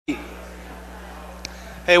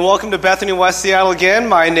Hey, welcome to Bethany, West Seattle again.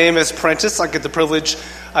 My name is Prentice. I get the privilege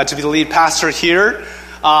to be the lead pastor here.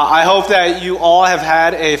 I hope that you all have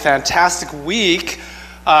had a fantastic week,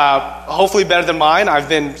 hopefully better than mine. I've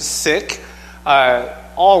been sick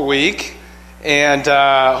all week, and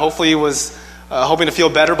hopefully was hoping to feel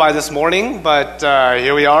better by this morning, but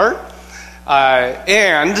here we are.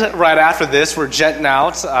 And right after this, we're jetting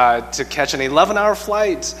out to catch an 11-hour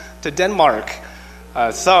flight to Denmark.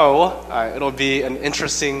 So it'll be an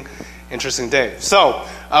interesting day. So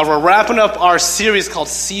we're wrapping up our series called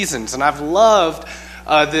Seasons, and I've loved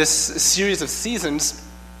this series of seasons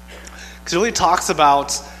because it really talks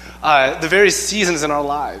about the various seasons in our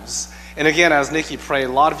lives. And again, as Nikki prayed,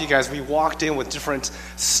 a lot of you guys, we walked in with different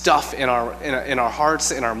stuff in our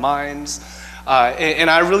hearts, in our minds. And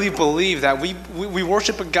I really believe that we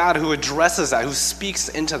worship a God who addresses that, who speaks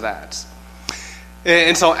into that.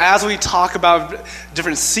 And so as we talk about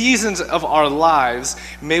different seasons of our lives,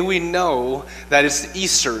 may we know that it's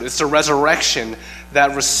Easter, it's the resurrection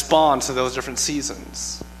that responds to those different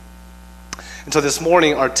seasons. And so this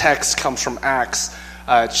morning, our text comes from Acts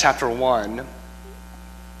chapter 1.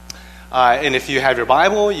 And if you have your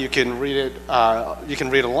Bible, you can read it. You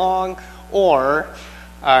can read along, or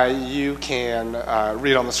you can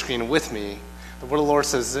read on the screen with me. The word of the Lord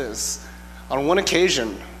says this: on one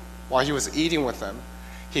occasion, while he was eating with them,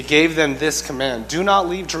 he gave them this command: "Do not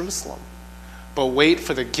leave Jerusalem, but wait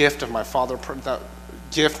for the gift my Father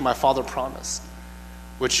promised,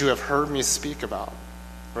 which you have heard me speak about."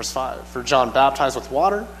 Verse 5: "For John baptized with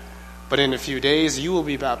water, but in a few days you will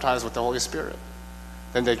be baptized with the Holy Spirit."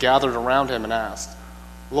 Then they gathered around him and asked,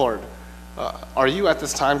 "Lord, are you at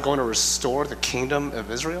this time going to restore the kingdom of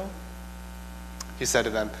Israel?" He said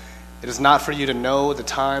to them, "It is not for you to know the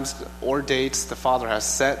times or dates the Father has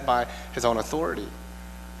set by his own authority,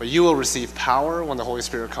 but you will receive power when the Holy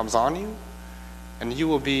Spirit comes on you, and you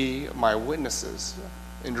will be my witnesses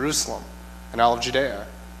in Jerusalem and all of Judea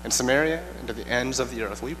and Samaria and to the ends of the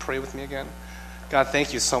earth." Will you pray with me again? God,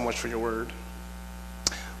 thank you so much for your word.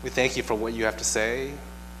 We thank you for what you have to say.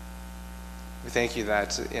 We thank you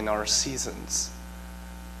that in our seasons,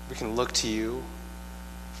 we can look to you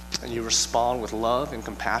and you respond with love and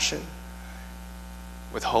compassion,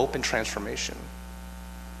 with hope and transformation.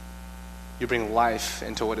 You bring life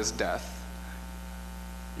into what is death.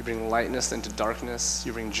 You bring lightness into darkness.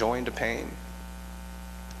 You bring joy into pain.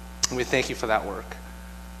 And we thank you for that work.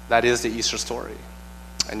 That is the Easter story.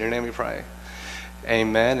 In your name we pray.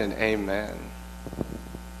 Amen and amen.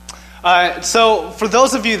 So for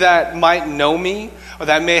those of you that might know me or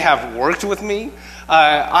that may have worked with me,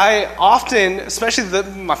 I often, especially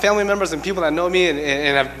my family members and people that know me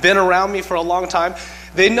and have been around me for a long time,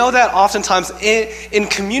 they know that oftentimes in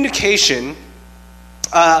communication,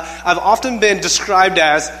 I've often been described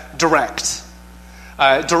as direct.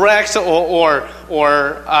 Direct or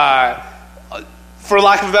for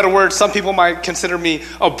lack of a better word, some people might consider me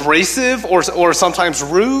abrasive or sometimes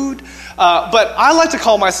rude. But I like to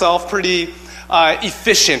call myself pretty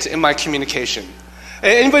efficient in my communication.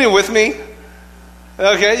 Anybody with me?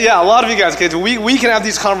 Okay, yeah, a lot of you guys. Okay, we can have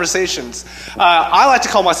these conversations. I like to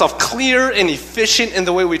call myself clear and efficient in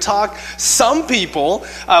the way we talk. Some people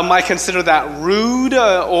might consider that rude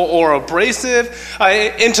or abrasive.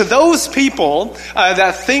 And to those people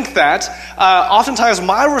that think that, oftentimes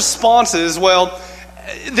my response is, well,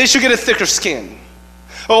 they should get a thicker skin.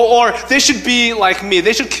 Or they should be like me.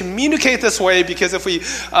 They should communicate this way, because if we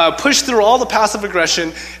push through all the passive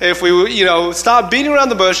aggression, if we stop beating around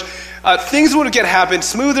the bush, things would happen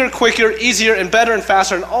smoother, quicker, easier, and better and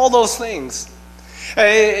faster, and all those things.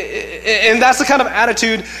 And that's the kind of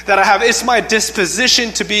attitude that I have. It's my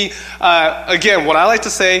disposition to be, again, what I like to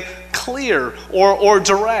say, clear or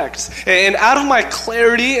direct. And out of my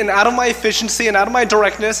clarity and out of my efficiency and out of my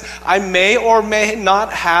directness, I may or may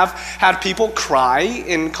not have had people cry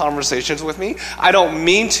in conversations with me. I don't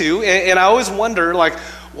mean to. And I always wonder, like,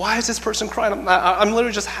 why is this person crying? I'm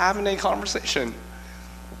literally just having a conversation.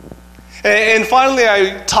 And finally,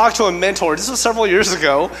 I talked to a mentor. This was several years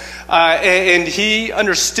ago, and he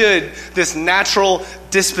understood this natural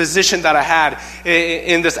disposition that I had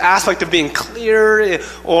in this aspect of being clear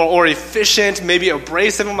or efficient, maybe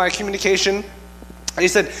abrasive in my communication. And he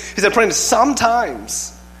said, "Friend,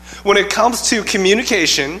 sometimes when it comes to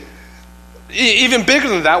communication, even bigger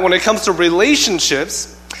than that, when it comes to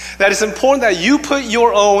relationships, that it's important that you put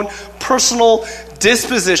your own personal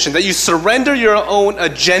disposition, that you surrender your own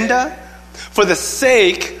agenda for the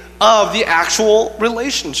sake of the actual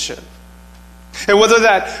relationship." And whether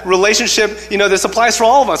that relationship, this applies for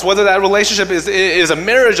all of us, whether that relationship is a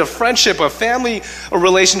marriage, a friendship, a family, a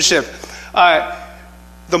relationship,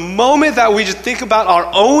 The moment that we just think about our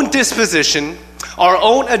own disposition, our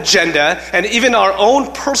own agenda, and even our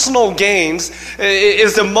own personal gains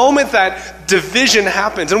is the moment that division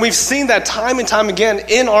happens. And we've seen that time and time again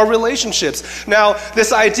in our relationships. Now,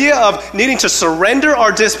 this idea of needing to surrender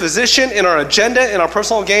our disposition and our agenda and our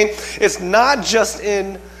personal gain, it's not just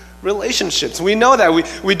in relationships. We know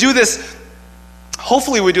that. We do this,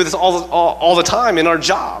 hopefully we do this all the time in our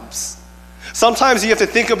jobs. Sometimes you have to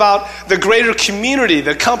think about the greater community,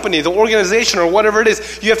 the company, the organization, or whatever it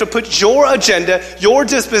is. You have to put your agenda, your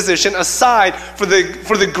disposition aside for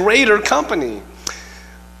the greater company.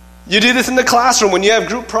 You do this in the classroom when you have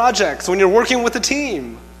group projects, when you're working with a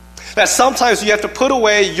team. That sometimes you have to put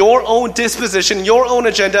away your own disposition, your own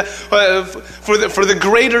agenda for the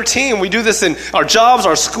greater team. We do this in our jobs,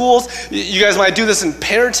 our schools. You guys might do this in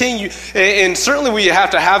parenting. And certainly we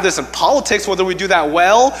have to have this in politics, whether we do that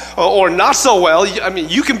well or not so well. I mean,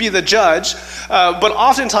 you can be the judge. But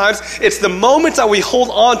oftentimes, it's the moment that we hold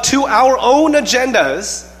on to our own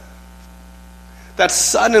agendas that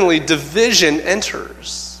suddenly division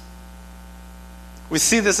enters. We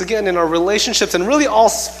see this again in our relationships and really all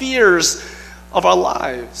spheres of our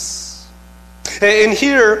lives. And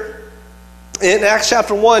here in Acts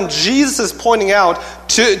chapter 1, Jesus is pointing out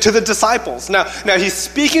to the disciples. Now he's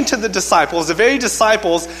speaking to the disciples, the very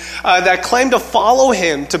disciples that claim to follow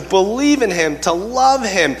him, to believe in him, to love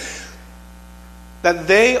him, that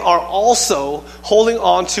they are also holding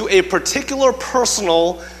on to a particular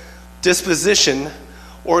personal disposition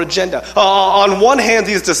or agenda. On one hand,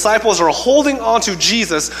 these disciples are holding on to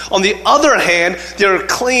Jesus. On the other hand, they're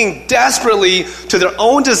clinging desperately to their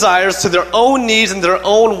own desires, to their own needs, and their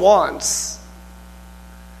own wants.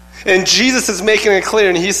 And Jesus is making it clear,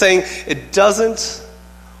 and he's saying it doesn't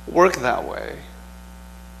work that way.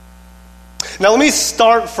 Now let me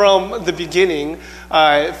start from the beginning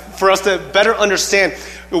for us to better understand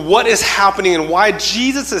what is happening and why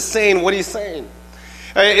Jesus is saying what he's saying.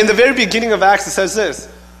 In the very beginning of Acts, it says this.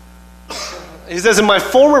 He says, in my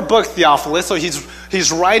former book, Theophilus, so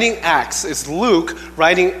he's writing Acts. It's Luke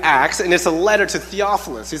writing Acts, and it's a letter to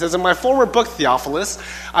Theophilus. He says, in my former book, Theophilus,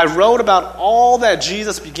 I wrote about all that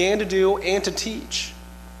Jesus began to do and to teach,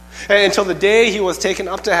 until the day he was taken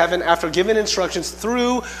up to heaven after giving instructions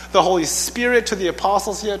through the Holy Spirit to the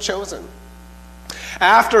apostles he had chosen.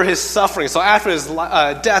 After his suffering, so after his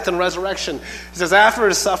death and resurrection, he says after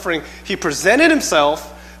his suffering, he presented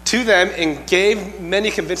himself to them and gave many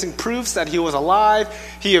convincing proofs that he was alive.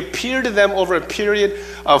 He appeared to them over a period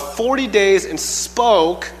of 40 days and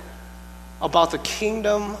spoke about the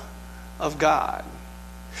kingdom of God.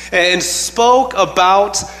 And spoke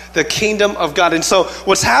about the kingdom of God. And so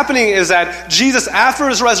what's happening is that Jesus, after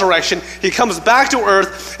his resurrection, he comes back to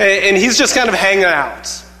earth and he's just kind of hanging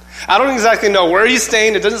out. I don't exactly know where he's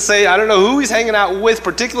staying. It doesn't say. I don't know who he's hanging out with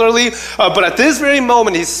particularly. But at this very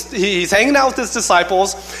moment, he's hanging out with his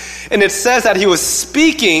disciples. And it says that he was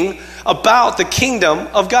speaking about the kingdom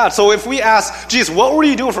of God. So if we ask, Jesus, what were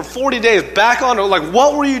you doing for 40 days? Back on, like,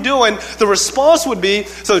 what were you doing? The response would be,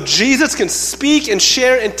 so Jesus can speak and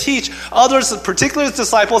share and teach others, particularly his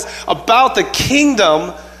disciples, about the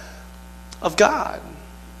kingdom of God.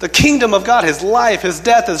 The kingdom of God, his life, his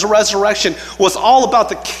death, his resurrection was all about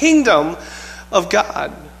the kingdom of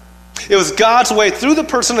God. It was God's way through the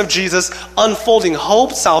person of Jesus unfolding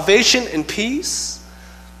hope, salvation, and peace.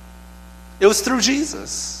 It was through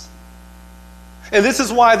Jesus. And this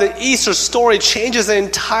is why the Easter story changes the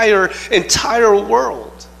entire world.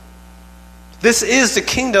 This is the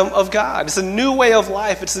kingdom of God. It's a new way of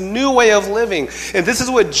life. It's a new way of living. And this is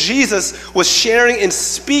what Jesus was sharing and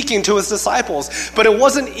speaking to his disciples. But it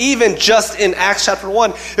wasn't even just in Acts chapter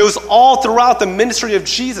 1. It was all throughout the ministry of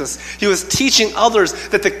Jesus. He was teaching others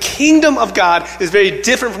that the kingdom of God is very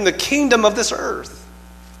different from the kingdom of this earth.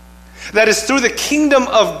 That is through the kingdom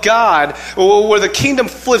of God, where the kingdom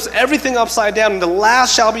flips everything upside down, and the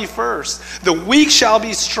last shall be first. The weak shall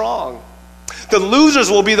be strong. The losers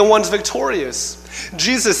will be the ones victorious.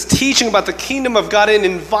 Jesus teaching about the kingdom of God and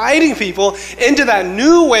inviting people into that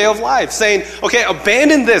new way of life, saying, okay,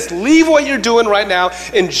 abandon this, leave what you're doing right now,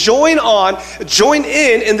 and join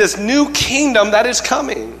in this new kingdom that is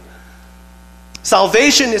coming.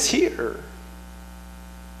 Salvation is here.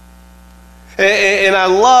 And I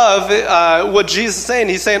love what Jesus is saying.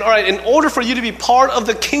 He's saying, all right, in order for you to be part of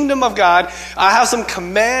the kingdom of God, I have some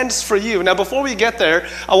commands for you. Now, before we get there,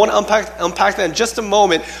 I want to unpack that in just a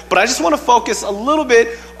moment. But I just want to focus a little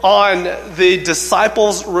bit on the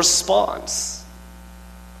disciples' response.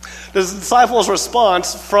 The disciples'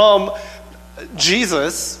 response from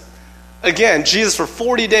Jesus. Again, Jesus for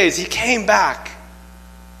 40 days, he came back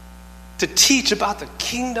to teach about the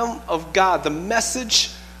kingdom of God, the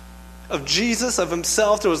message of Jesus, of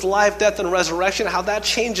himself, through his life, death, and resurrection, how that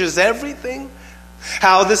changes everything.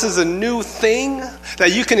 How this is a new thing,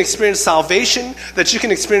 that you can experience salvation, that you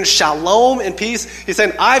can experience shalom and peace. He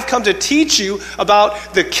said, I've come to teach you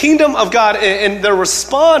about the kingdom of God. And their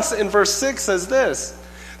response in verse 6 says this.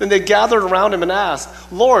 Then they gathered around him and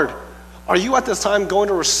asked, Lord, are you at this time going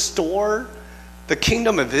to restore the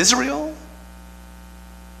kingdom of Israel?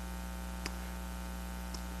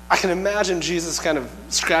 I can imagine Jesus kind of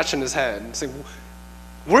scratching his head and saying,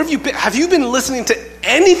 where have you been? Have you been listening to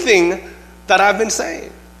anything that I've been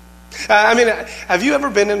saying? I mean, have you ever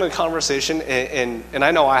been in a conversation, and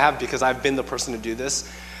I know I have because I've been the person to do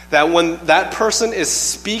this, that when that person is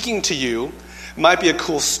speaking to you, it might be a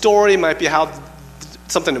cool story, might be how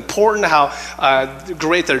something important, how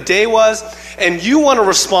great their day was, and you want to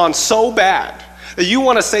respond so bad, that you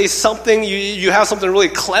want to say something, you have something really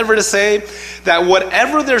clever to say, that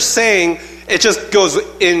whatever they're saying, it just goes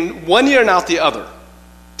in one ear and out the other.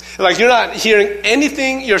 Like you're not hearing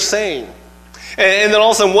anything you're saying. And then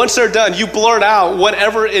all of a sudden, once they're done, you blurt out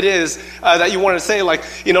whatever it is that you want to say. Like,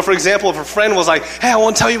 for example, if a friend was like, hey, I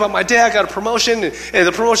want to tell you about my day. I got a promotion, and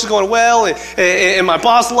the promotion's going well, and my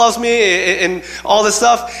boss loves me, and all this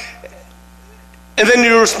stuff. And then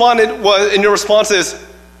your response is,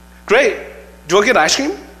 great, do you want to get ice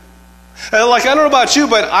cream? Like, I don't know about you,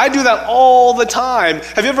 but I do that all the time.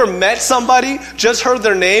 Have you ever met somebody, just heard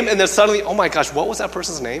their name, and then suddenly, oh my gosh, what was that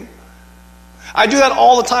person's name? I do that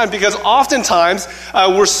all the time because oftentimes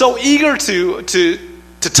we're so eager to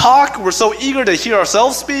talk. We're so eager to hear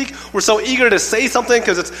ourselves speak. We're so eager to say something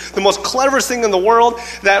because it's the most cleverest thing in the world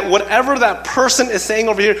that whatever that person is saying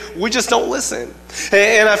over here, we just don't listen.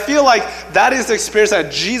 And I feel like that is the experience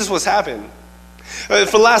that Jesus was having. For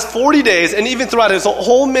the last 40 days, and even throughout his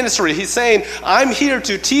whole ministry, he's saying, I'm here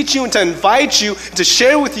to teach you and to invite you, to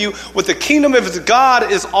share with you what the kingdom of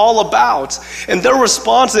God is all about. And their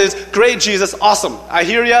response is, great, Jesus, awesome, I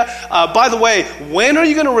hear you. By the way, when are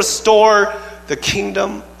you going to restore the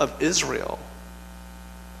kingdom of Israel?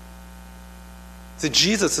 See,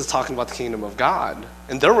 Jesus is talking about the kingdom of God,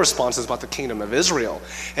 and their response is about the kingdom of Israel.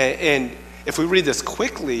 And if we read this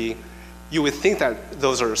quickly, you would think that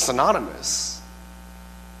those are synonymous.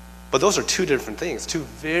 But those are two different things, two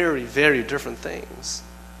very, very different things.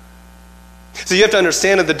 So you have to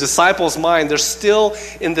understand in the disciples' mind, they're still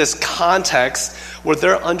in this context where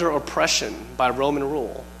they're under oppression by Roman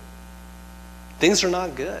rule. Things are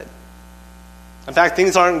not good. In fact,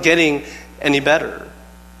 things aren't getting any better.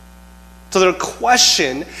 So their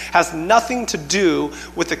question has nothing to do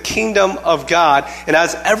with the kingdom of God and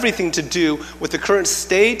has everything to do with the current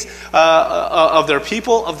state of their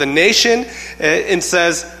people, of the nation, and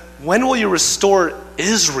says, when will you restore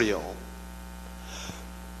Israel?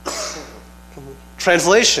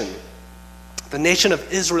 Translation, the nation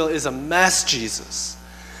of Israel is a mess, Jesus.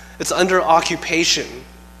 It's under occupation.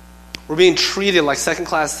 We're being treated like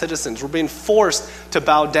second-class citizens. We're being forced to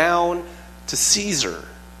bow down to Caesar.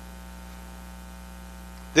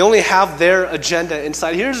 They only have their agenda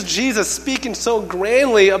inside. Here's Jesus speaking so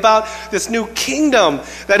grandly about this new kingdom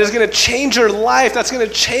that is going to change your life, that's going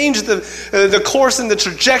to change the course and the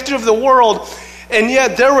trajectory of the world. And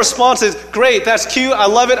yet their response is, great, that's cute, I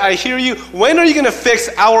love it, I hear you. When are you going to fix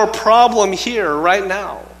our problem here, right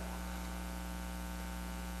now?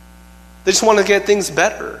 They just want to get things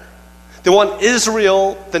better. They want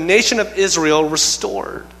Israel, the nation of Israel,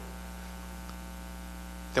 restored.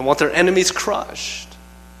 They want their enemies crushed.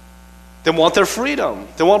 They want their freedom.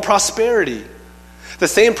 They want prosperity. The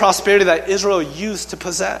same prosperity that Israel used to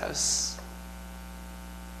possess.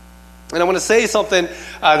 And I want to say something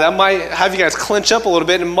that might have you guys clench up a little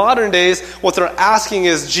bit. In modern days, what they're asking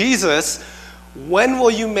is, Jesus, when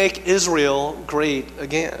will you make Israel great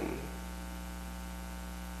again?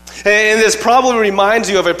 And this probably reminds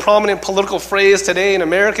you of a prominent political phrase today in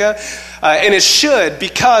America. And it should,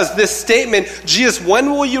 because this statement, Jesus,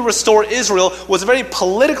 when will you restore Israel, was a very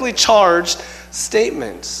politically charged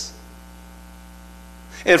statement.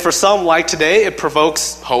 And for some, like today, it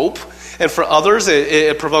provokes hope. And for others,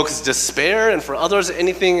 it provokes despair. And for others,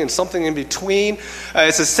 anything and something in between.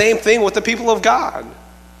 It's the same thing with the people of God.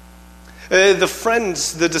 The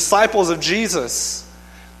friends, the disciples of Jesus.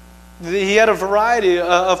 He had a variety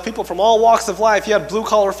of people from all walks of life. He had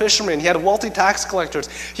blue-collar fishermen. He had wealthy tax collectors.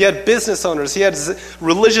 He had business owners. He had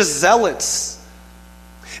religious zealots.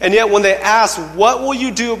 And yet when they asked, what will you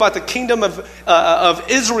do about the kingdom of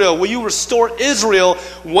Israel? Will you restore Israel?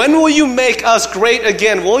 When will you make us great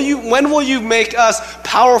again? When will you make us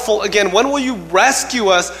powerful again? When will you rescue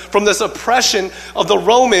us from this oppression of the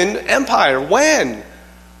Roman Empire? When?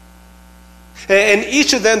 And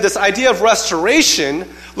each of them, this idea of restoration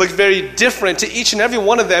looked very different to each and every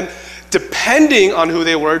one of them, depending on who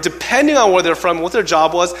they were, depending on where they're from, what their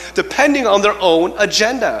job was, depending on their own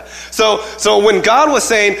agenda. So when God was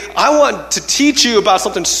saying, I want to teach you about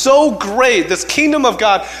something so great, this kingdom of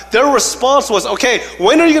God, their response was, okay,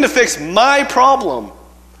 when are you going to fix my problem?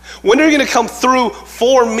 When are you going to come through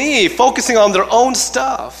for me, focusing on their own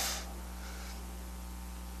stuff?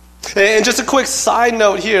 And just a quick side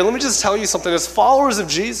note here, let me just tell you something. As followers of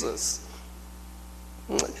Jesus,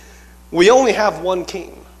 we only have one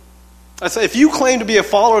king. So if you claim to be a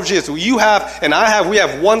follower of Jesus, you have, and I have, we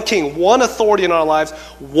have one king, one authority in our lives,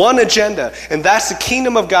 one agenda, and that's the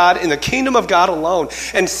kingdom of God and the kingdom of God alone.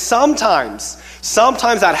 And sometimes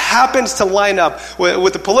that happens to line up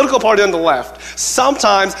with the political party on the left.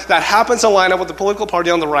 Sometimes that happens to line up with the political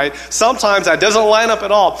party on the right. Sometimes that doesn't line up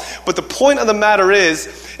at all. But the point of the matter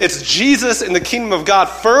is, it's Jesus and the kingdom of God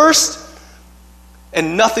first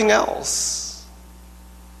and nothing else.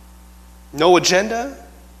 No agenda.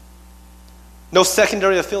 No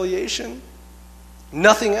secondary affiliation.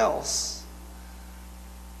 Nothing else.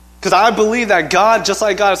 Because I believe that God, just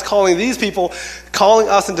like God is calling these people, calling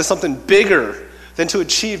us into something bigger than to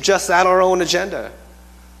achieve just that, our own agenda.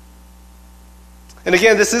 And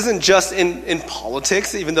again, this isn't just in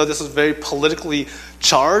politics, even though this was very politically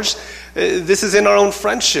charged. This is in our own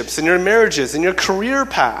friendships, in your marriages, in your career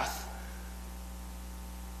path.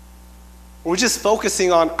 We're just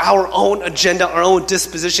focusing on our own agenda, our own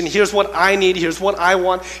disposition. Here's what I need. Here's what I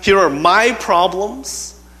want. Here are my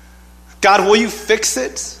problems. God, will you fix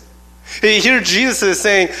it? Here Jesus is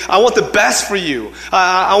saying, I want the best for you.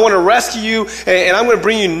 I want to rescue you, and I'm going to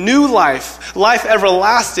bring you new life, life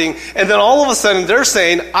everlasting. And then all of a sudden they're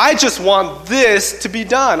saying, I just want this to be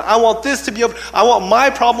done. I want this to be over. I want my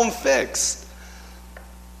problem fixed.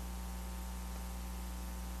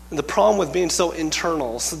 And the problem with being so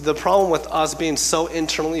internal, the problem with us being so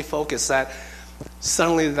internally focused, that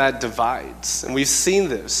suddenly that divides. And we've seen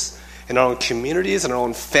this in our own communities, in our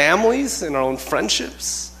own families, in our own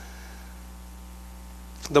friendships.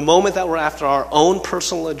 The moment that we're after our own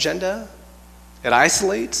personal agenda, it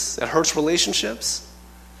isolates, it hurts relationships.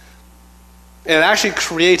 And it actually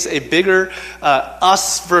creates a bigger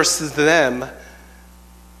us versus them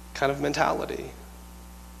kind of mentality.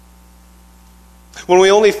 When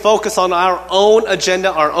we only focus on our own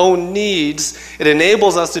agenda, our own needs, it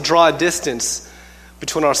enables us to draw a distance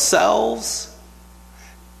between ourselves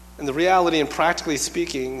and the reality, and practically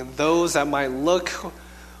speaking, those that might look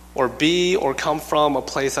or be or come from a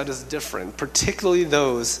place that is different, particularly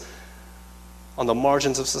those on the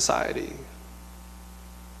margins of society.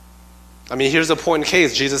 I mean, here's the point in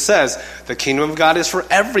case. Jesus says, the kingdom of God is for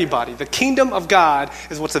everybody. The kingdom of God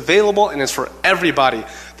is what's available and is for everybody.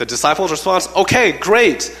 The disciples' response, okay,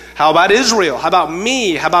 great. How about Israel? How about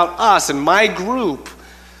me? How about us and my group?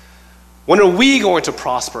 When are we going to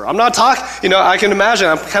prosper? I'm not talking, I can imagine,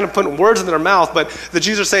 I'm kind of putting words in their mouth, but the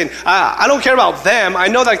Jesus is saying, I don't care about them. I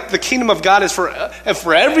know that the kingdom of God is for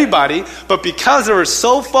everybody, but because they were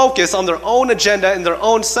so focused on their own agenda and their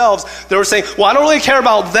own selves, they were saying, well, I don't really care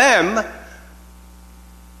about them.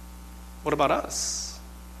 What about us?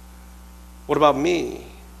 What about me?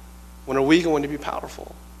 When are we going to be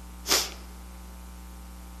powerful?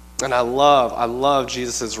 And I love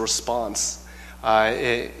Jesus' response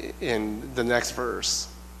in the next verse.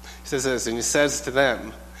 He says this, and he says to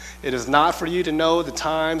them, it is not for you to know the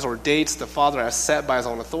times or dates the Father has set by his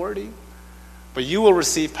own authority, but you will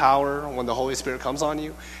receive power when the Holy Spirit comes on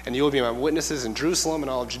you, and you will be my witnesses in Jerusalem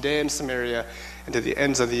and all of Judea and Samaria and to the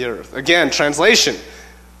ends of the earth. Again, translation.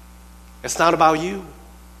 It's not about you.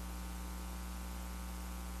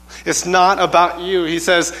 It's not about you. He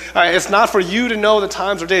says, it's not for you to know the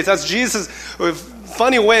times or dates. That's Jesus'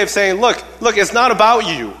 funny way of saying, look, it's not about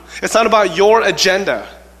you. It's not about your agenda.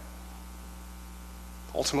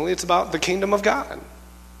 Ultimately, it's about the kingdom of God.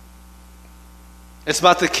 It's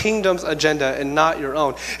about the kingdom's agenda and not your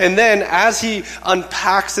own. And then as he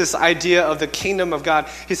unpacks this idea of the kingdom of God,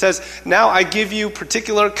 he says, now I give you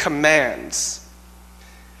particular commands.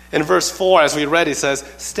 In verse 4, as we read, he says,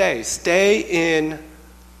 stay in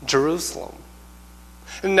Jerusalem.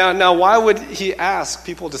 Now, why would he ask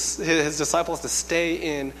his disciples to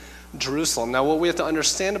stay in Jerusalem? Now, what we have to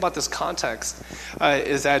understand about this context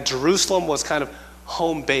is that Jerusalem was kind of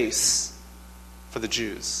home base for the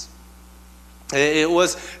Jews. It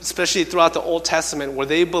was, especially throughout the Old Testament, where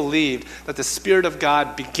they believed that the Spirit of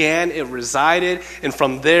God began, it resided, and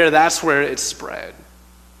from there, that's where it spread.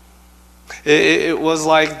 It was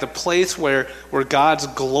like the place where God's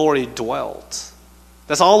glory dwelt.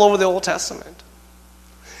 That's all over the Old Testament.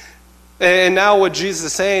 And now what Jesus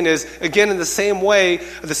is saying is, again, in the same way,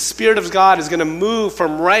 the Spirit of God is going to move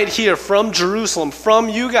from right here, from Jerusalem, from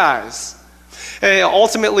you guys, and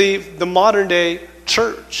ultimately the modern day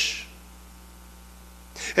church.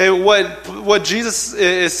 And what Jesus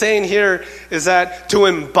is saying here is that to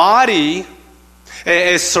embody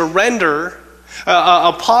a surrender,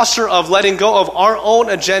 a posture of letting go of our own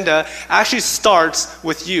agenda actually starts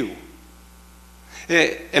with you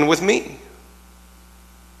and with me.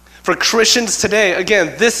 For Christians today,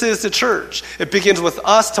 again, this is the church. It begins with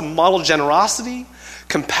us to model generosity,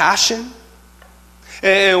 compassion.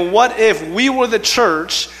 And what if we were the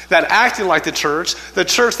church that acted like the church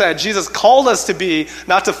that Jesus called us to be,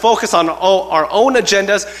 not to focus on our own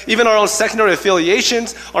agendas, even our own secondary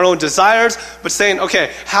affiliations, our own desires, but saying,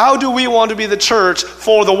 okay, how do we want to be the church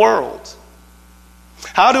for the world?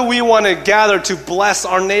 How do we want to gather to bless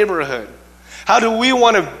our neighborhood? How do we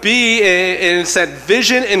want to be and set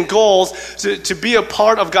vision and goals to be a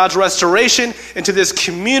part of God's restoration into this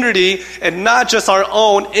community and not just our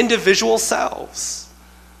own individual selves?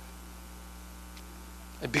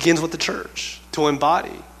 It begins with the church, to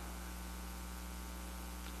embody.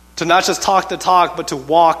 To not just talk the talk, but to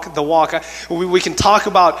walk the walk. We can talk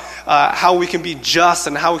about how we can be just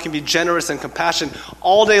and how we can be generous and compassionate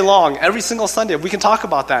all day long, every single Sunday. We can talk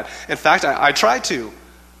about that. In fact, I try to.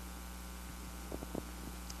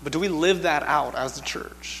 But do we live that out as the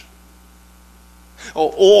church?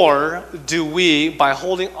 Or do we, by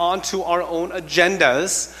holding on to our own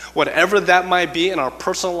agendas, whatever that might be in our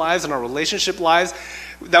personal lives and our relationship lives,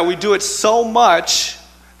 that we do it so much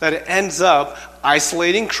that it ends up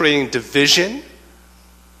isolating, creating division,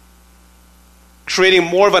 creating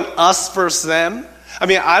more of an us versus them? I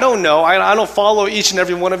mean, I don't know. I don't follow each and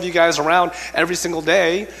every one of you guys around every single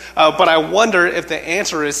day, but I wonder if the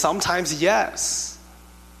answer is sometimes yes.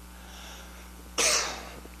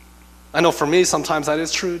 I know for me, sometimes that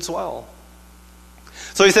is true as well.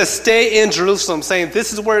 So he says, stay in Jerusalem, saying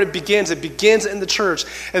this is where it begins. It begins in the church.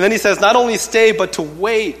 And then he says, not only stay, but to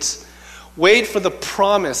wait. Wait for the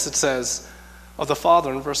promise, it says, of the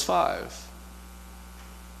Father in verse 5.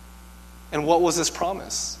 And what was this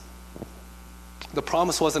promise? The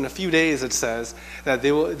promise was in a few days, it says,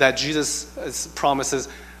 that Jesus promises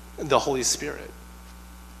the Holy Spirit.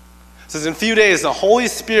 It says in a few days, the Holy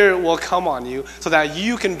Spirit will come on you so that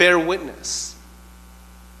you can bear witness.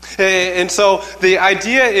 And so the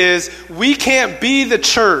idea is we can't be the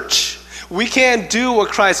church. We can't do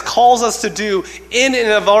what Christ calls us to do in and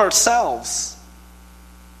of ourselves.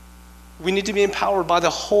 We need to be empowered by the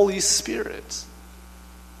Holy Spirit.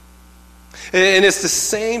 And it's the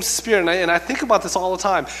same Spirit, and I think about this all the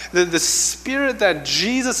time. The Spirit that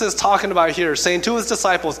Jesus is talking about here, saying to his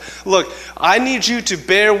disciples, look, I need you to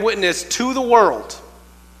bear witness to the world.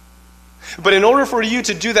 But in order for you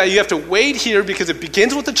to do that, you have to wait here because it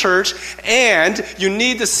begins with the church, and you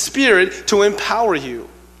need the Spirit to empower you.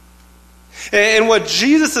 And what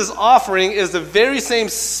Jesus is offering is the very same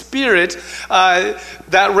Spirit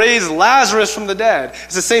that raised Lazarus from the dead.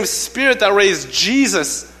 It's the same Spirit that raised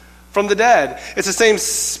Jesus from the dead. It's the same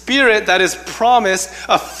Spirit that is promised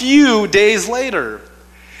a few days later.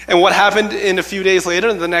 And what happened in a few days later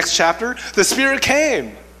in the next chapter? The Spirit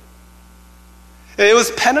came. It was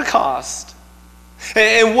Pentecost.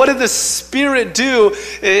 And what did the Spirit do?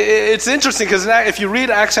 It's interesting because if you read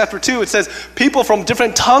Acts chapter 2, it says people from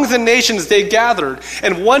different tongues and nations, they gathered.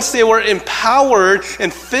 And once they were empowered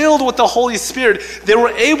and filled with the Holy Spirit, they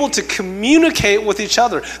were able to communicate with each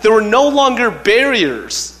other. There were no longer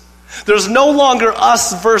barriers. There's no longer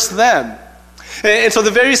us versus them. And so the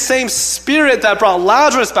very same Spirit that brought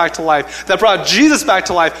Lazarus back to life, that brought Jesus back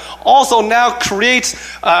to life, also now creates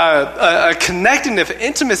a connectedness,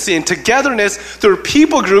 intimacy, and togetherness through a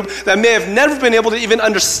people group that may have never been able to even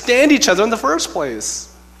understand each other in the first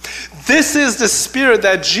place. This is the Spirit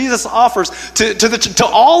that Jesus offers to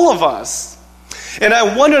all of us. And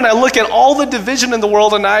I wonder, and I look at all the division in the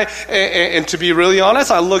world, and to be really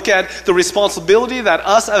honest, I look at the responsibility that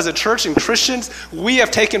us as a church and Christians, we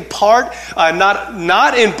have taken part,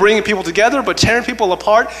 not in bringing people together, but tearing people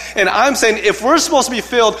apart. And I'm saying, if we're supposed to be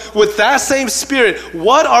filled with that same Spirit,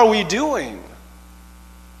 what are we doing?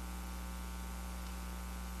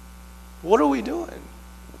 What are we doing?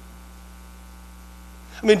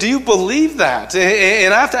 I mean, do you believe that?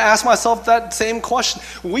 And I have to ask myself that same question.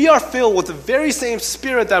 We are filled with the very same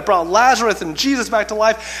Spirit that brought Lazarus and Jesus back to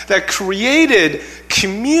life, that created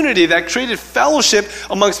community, that created fellowship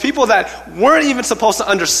amongst people that weren't even supposed to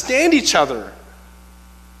understand each other.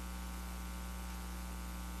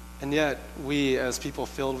 And yet, we as people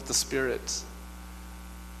filled with the Spirit,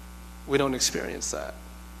 we don't experience that.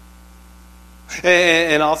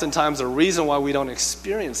 And oftentimes the reason why we don't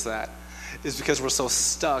experience that is because we're so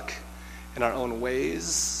stuck in our own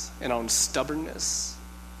ways, in our own stubbornness,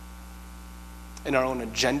 in our own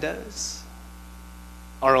agendas,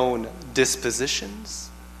 our own dispositions.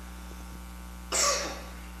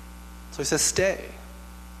 So he says, stay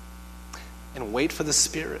and wait for the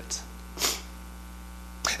Spirit.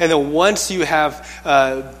 And then once you have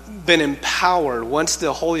been empowered, once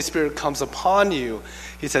the Holy Spirit comes upon you,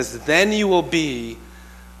 he says, then you will be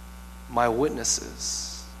my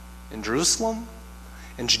witnesses in Jerusalem,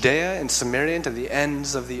 in Judea, in Samaria, and to the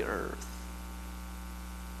ends of the earth.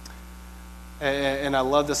 And I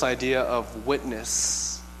love this idea of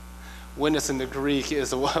witness. Witness in the Greek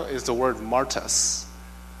is the word martys,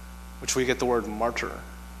 which we get the word martyr.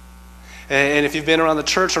 And if you've been around the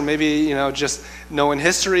church, or maybe just know in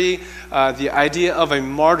history, the idea of a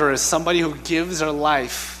martyr is somebody who gives their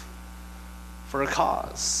life for a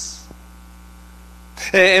cause.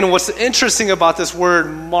 And what's interesting about this word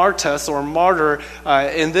martys or martyr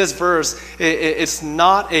in this verse, it's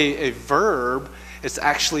not a verb, it's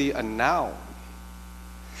actually a noun.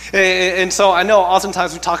 And so I know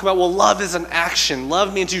oftentimes we talk about, well, love is an action.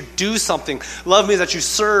 Love means you do something. Love means that you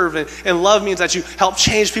serve, and love means that you help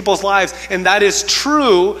change people's lives. And that is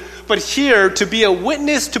true. But here, to be a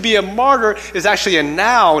witness, to be a martyr, is actually a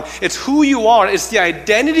noun. It's who you are. It's the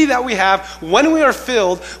identity that we have when we are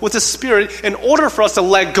filled with the Spirit in order for us to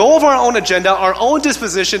let go of our own agenda, our own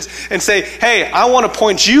dispositions, and say, hey, I want to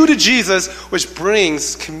point you to Jesus, which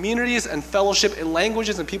brings communities and fellowship and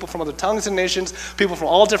languages and people from other tongues and nations, people from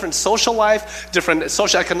all different social life, different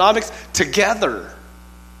social economics, together.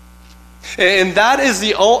 And that is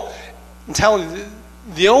I'm telling you,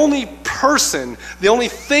 the only person, the only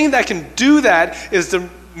thing that can do that is the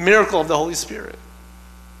miracle of the Holy Spirit.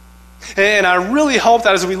 And I really hope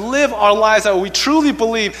that as we live our lives, that we truly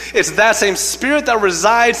believe it's that same Spirit that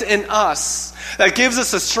resides in us that gives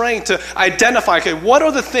us the strength to identify, okay, what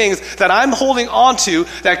are the things that I'm holding on to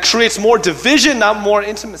that creates more division, not more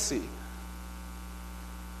intimacy?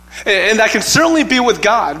 And that can certainly be with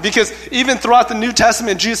God, because even throughout the New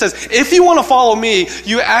Testament, Jesus says, if you want to follow me,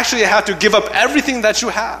 you actually have to give up everything that you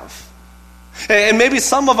have. And maybe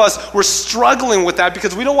some of us, we're struggling with that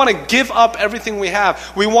because we don't want to give up everything we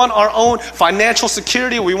have. We want our own financial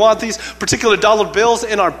security. We want these particular dollar bills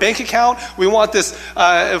in our bank account. We want this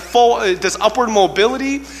this upward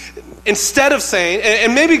mobility. Instead of saying,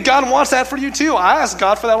 and maybe God wants that for you too. I ask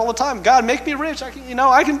God for that all the time. God, make me rich. I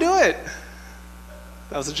can do it.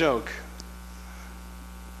 That was a joke.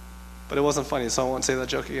 But it wasn't funny, so I won't say that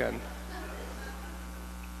joke again.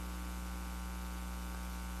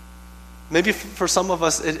 Maybe for some of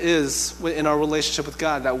us it is in our relationship with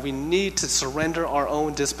God that we need to surrender our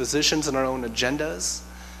own dispositions and our own agendas.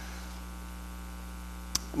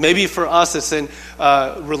 Maybe for us it's in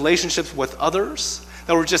relationships with others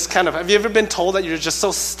that we're just have you ever been told that you're just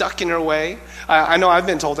so stuck in your way? I know I've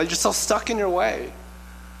been told that you're so stuck in your way.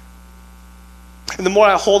 And the more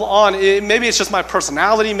I hold on, maybe it's just my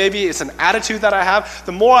personality, maybe it's an attitude that I have.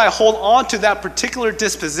 The more I hold on to that particular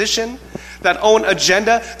disposition, that own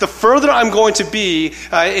agenda, the further I'm going to be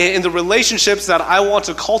in the relationships that I want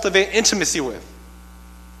to cultivate intimacy with.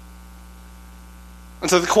 And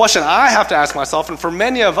so the question I have to ask myself, and for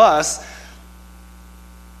many of us,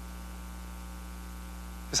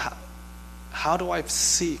 is how do I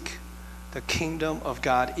seek the kingdom of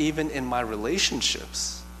God even in my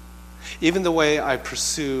relationships? Even the way I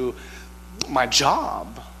pursue my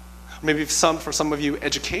job. Maybe for some of you,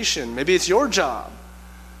 education. Maybe it's your job.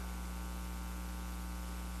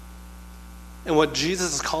 And what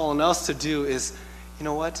Jesus is calling us to do is, you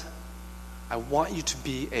know what? I want you to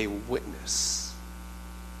be a witness.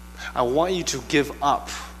 I want you to give up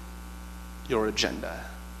your agenda.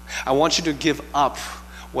 I want you to give up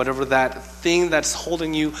whatever that thing that's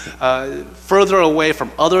holding you further away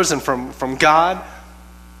from others and from God,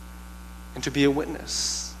 and to be a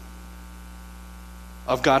witness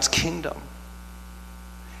of God's kingdom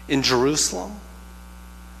in Jerusalem,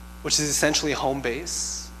 which is essentially home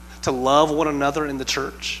base, to love one another in the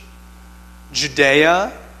church.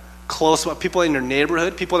 Judea, close by people in your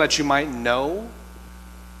neighborhood, people that you might know,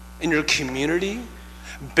 in your community,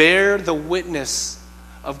 bear the witness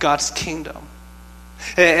of God's kingdom.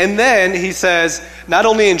 And then he says, not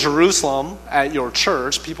only in Jerusalem at your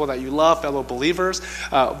church, people that you love, fellow believers,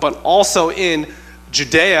 but also in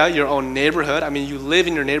Judea, your own neighborhood. I mean, you live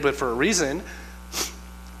in your neighborhood for a reason,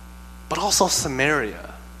 but also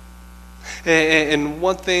Samaria. And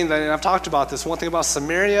one thing that, and I've talked about this, one thing about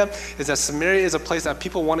Samaria is that Samaria is a place that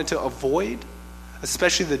people wanted to avoid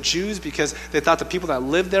especially the Jews, because they thought the people that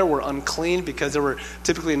lived there were unclean because they were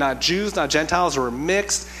typically not Jews, not Gentiles, or were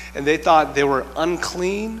mixed, and they thought they were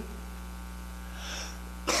unclean.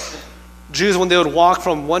 Jews, when they would walk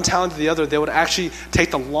from one town to the other, they would actually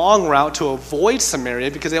take the long route to avoid Samaria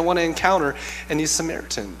because they didn't want to encounter any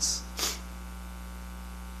Samaritans.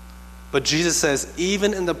 But Jesus says,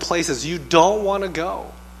 even in the places you don't want to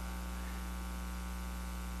go,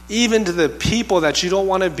 even to the people that you don't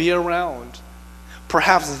want to be around,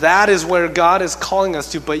 perhaps that is where God is calling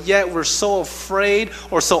us to, but yet we're so afraid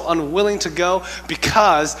or so unwilling to go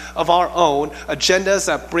because of our own agendas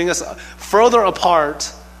that bring us further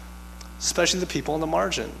apart, especially the people on the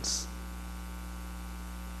margins.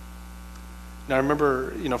 Now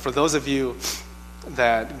remember, for those of you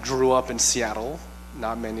that grew up in Seattle,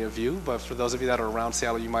 not many of you, but for those of you that are around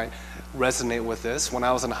Seattle, you might resonate with this. When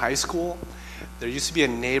I was in high school, there used to be a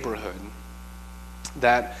neighborhood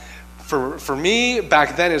that, for me,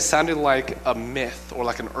 back then, it sounded like a myth or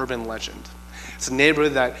like an urban legend. It's a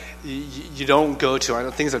neighborhood that you don't go to. I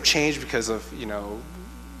know things have changed because of,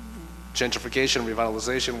 gentrification,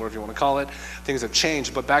 revitalization, whatever you want to call it. Things have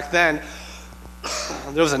changed. But back then,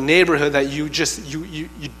 there was a neighborhood that you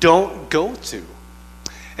don't go to.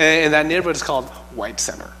 And that neighborhood is called White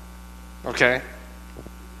Center. Okay?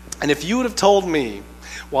 And if you would have told me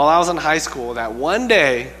while I was in high school that one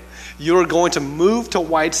day you were going to move to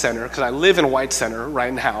White Center, because I live in White Center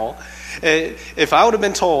right now, if I would have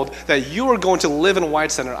been told that you were going to live in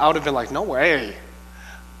White Center, I would have been like, no way.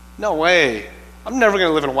 No way. I'm never going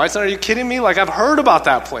to live in White Center. Are you kidding me? Like, I've heard about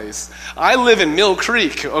that place. I live in Mill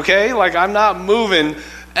Creek, okay? Like, I'm not moving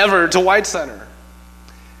ever to White Center.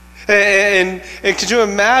 And could you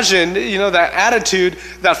imagine, that attitude,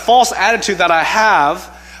 that false attitude that I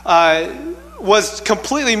have was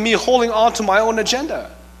completely me holding on to my own agenda.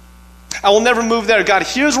 I will never move there. God,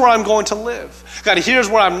 here's where I'm going to live. God, here's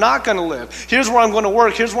where I'm not going to live. Here's where I'm going to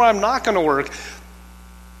work. Here's where I'm not going to work.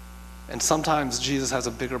 And sometimes Jesus has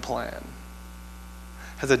a bigger plan,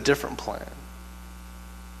 has a different plan.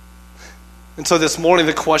 And so this morning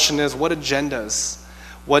the question is, what agendas,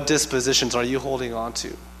 what dispositions are you holding on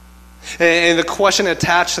to? And the question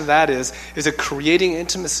attached to that is it creating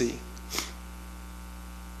intimacy,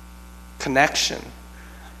 connection,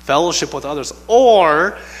 fellowship with others?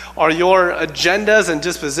 Or are your agendas and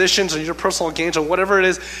dispositions or your personal gains or whatever it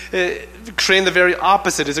is creating the very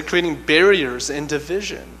opposite? Is it creating barriers and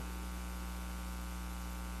division?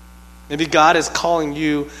 Maybe God is calling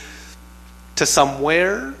you to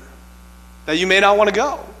somewhere that you may not want to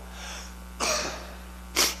go.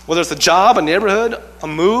 Whether it's a job, a neighborhood, a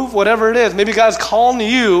move, whatever it is. Maybe God is calling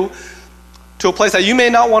you to a place that you may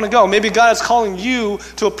not want to go. Maybe God is calling you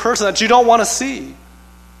to a person that you don't want to see,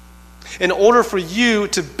 in order for you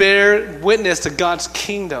to bear witness to God's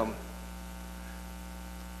kingdom.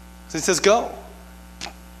 So he says, go.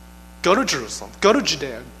 Go to Jerusalem. Go to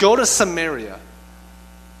Judea. Go to Samaria.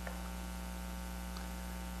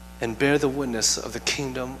 And bear the witness of the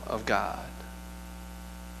kingdom of God.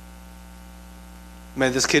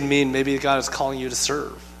 This could mean maybe God is calling you to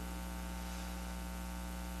serve,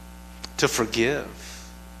 to forgive.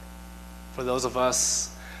 For those of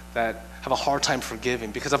us that have a hard time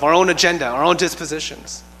forgiving because of our own agenda, our own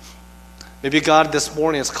dispositions. Maybe God this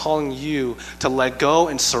morning is calling you to let go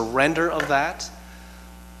and surrender of that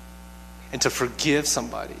and to forgive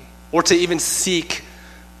somebody or to even seek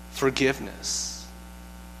forgiveness.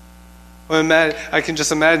 I can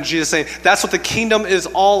just imagine Jesus saying, that's what the kingdom is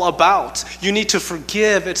all about. You need to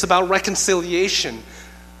forgive. It's about reconciliation.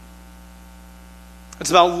 It's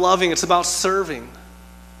about loving. It's about serving.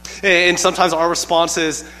 And sometimes our response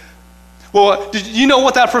is, well, did you know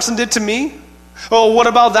what that person did to me? Oh, what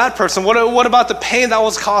about that person? What about the pain that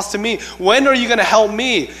was caused to me? When are you going to help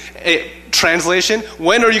me? Translation,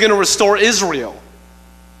 when are you going to restore Israel?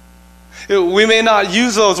 We may not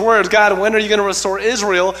use those words, God, when are you going to restore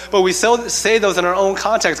Israel? But we say those in our own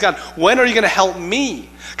context. God, when are you going to help me?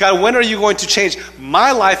 God, when are you going to change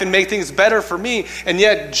my life and make things better for me? And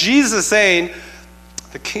yet Jesus is saying,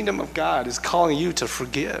 the kingdom of God is calling you to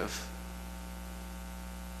forgive.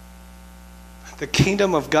 The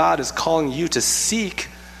kingdom of God is calling you to seek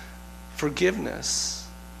forgiveness.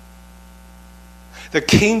 The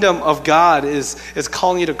kingdom of God is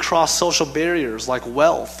calling you to cross social barriers like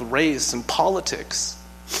wealth, race, and politics.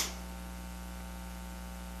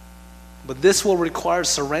 But this will require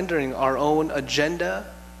surrendering our own agenda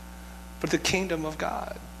for the kingdom of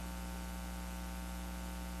God.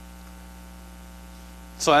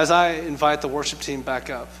 So as I invite the worship team back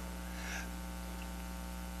up,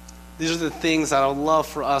 these are the things that I would love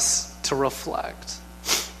for us to reflect.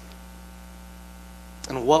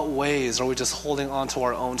 In what ways are we just holding on to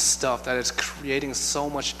our own stuff that is creating so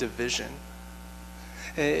much division?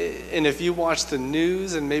 And if you watch the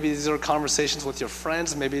news, and maybe these are conversations with your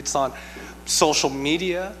friends, maybe it's on social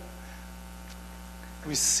media,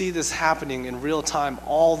 we see this happening in real time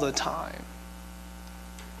all the time.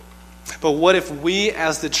 But what if we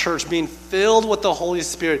as the church, being filled with the Holy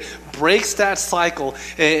Spirit, breaks that cycle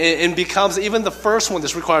and becomes even the first one?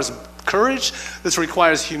 This requires courage. This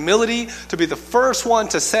requires humility to be the first one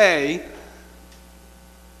to say,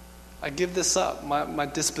 I give this up, my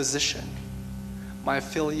disposition, my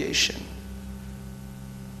affiliation,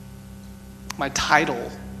 my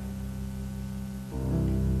title,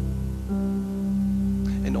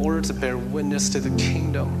 in order to bear witness to the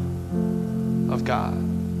kingdom of God.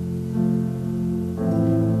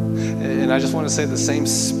 And I just want to say, the same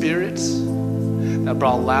Spirit that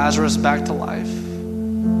brought Lazarus back to life,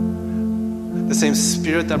 the same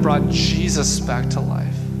Spirit that brought Jesus back to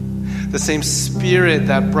life, the same Spirit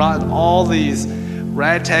that brought all these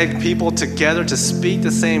ragtag people together to speak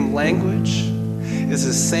the same language, is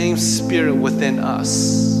the same Spirit within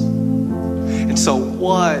us. And so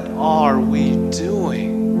what are we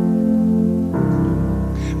doing?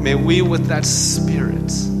 May we, with that Spirit,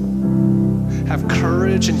 have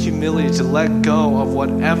courage and humility to let go of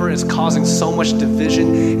whatever is causing so much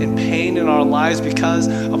division and pain in our lives because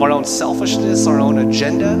of our own selfishness, our own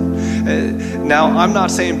agenda. Now, I'm not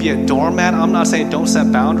saying be a doormat. I'm not saying don't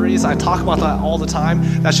set boundaries. I talk about that all the time.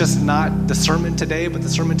 That's just not the sermon today. But the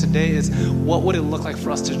sermon today is, what would it look like for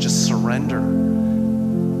us to just surrender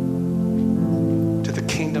to the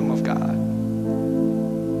kingdom of God?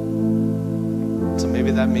 So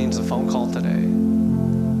maybe that means a phone call today.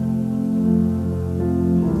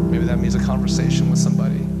 Maybe that means a conversation with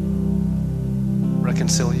somebody.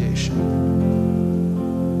 Reconciliation.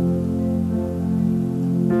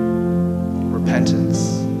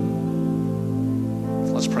 Repentance.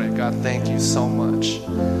 Let's pray. God, thank you so much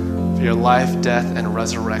for your life, death, and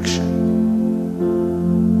resurrection.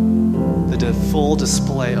 The full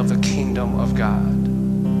display of the kingdom of God,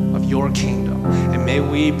 of your kingdom. And may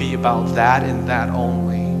we be about that and that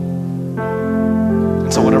only.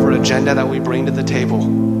 And so whatever agenda that we bring to the table,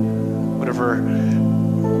 whatever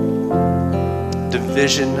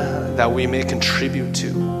division that we may contribute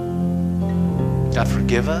to, God,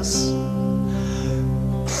 forgive us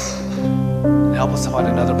and help us to find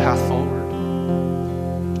another path forward.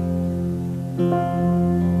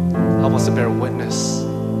 Help us to bear witness,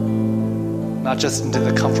 not just into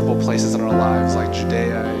the comfortable places in our lives like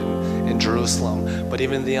Judea and Jerusalem, but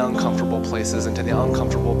even the uncomfortable places, into the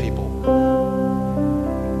uncomfortable people.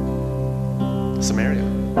 Samaria.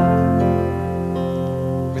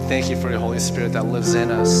 Thank you for your Holy Spirit that lives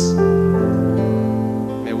in us.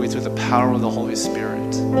 May we, through the power of the Holy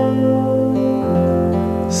Spirit,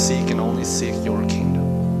 seek and only seek your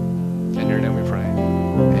kingdom. In your name we pray.